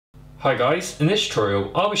Hi guys, in this tutorial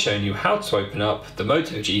I'll be showing you how to open up the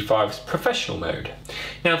Moto G5's professional mode.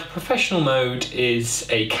 Now the professional mode is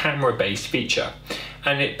a camera based feature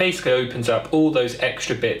and it basically opens up all those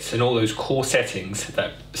extra bits and all those core settings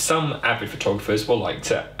that some avid photographers will like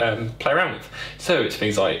to play around with. So it's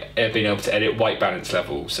things like being able to edit white balance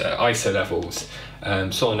levels, ISO levels,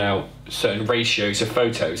 sorting out certain ratios of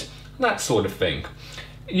photos, that sort of thing.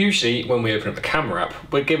 Usually when we open up the camera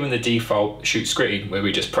app, we're given the default shoot screen where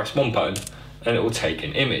we just press one button and it will take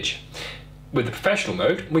an image. With the professional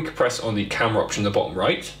mode, we can press on the camera option in the bottom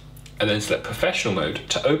right and then select professional mode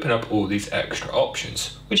to open up all these extra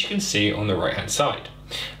options, which you can see on the right hand side.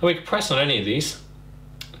 And we can press on any of these,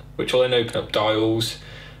 which will then open up dials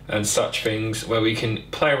and such things where we can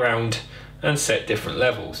play around and set different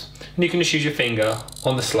levels. And you can just use your finger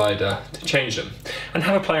on the slider to change them and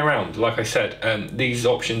have a play around. Like I said, these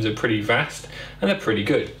options are pretty vast and they're pretty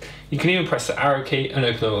good. You can even press the arrow key and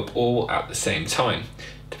open them up all at the same time,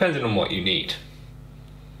 depending on what you need.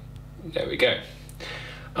 There we go.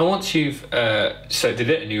 And once you've selected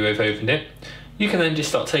it and you've opened it, you can then just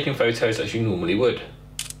start taking photos as you normally would.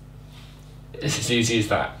 It's as easy as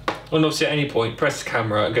that. And obviously at any point, press the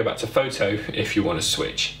camera and go back to photo if you want to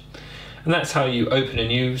switch. And that's how you open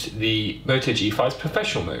and use the Moto G5's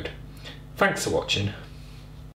professional mode. Thanks for watching.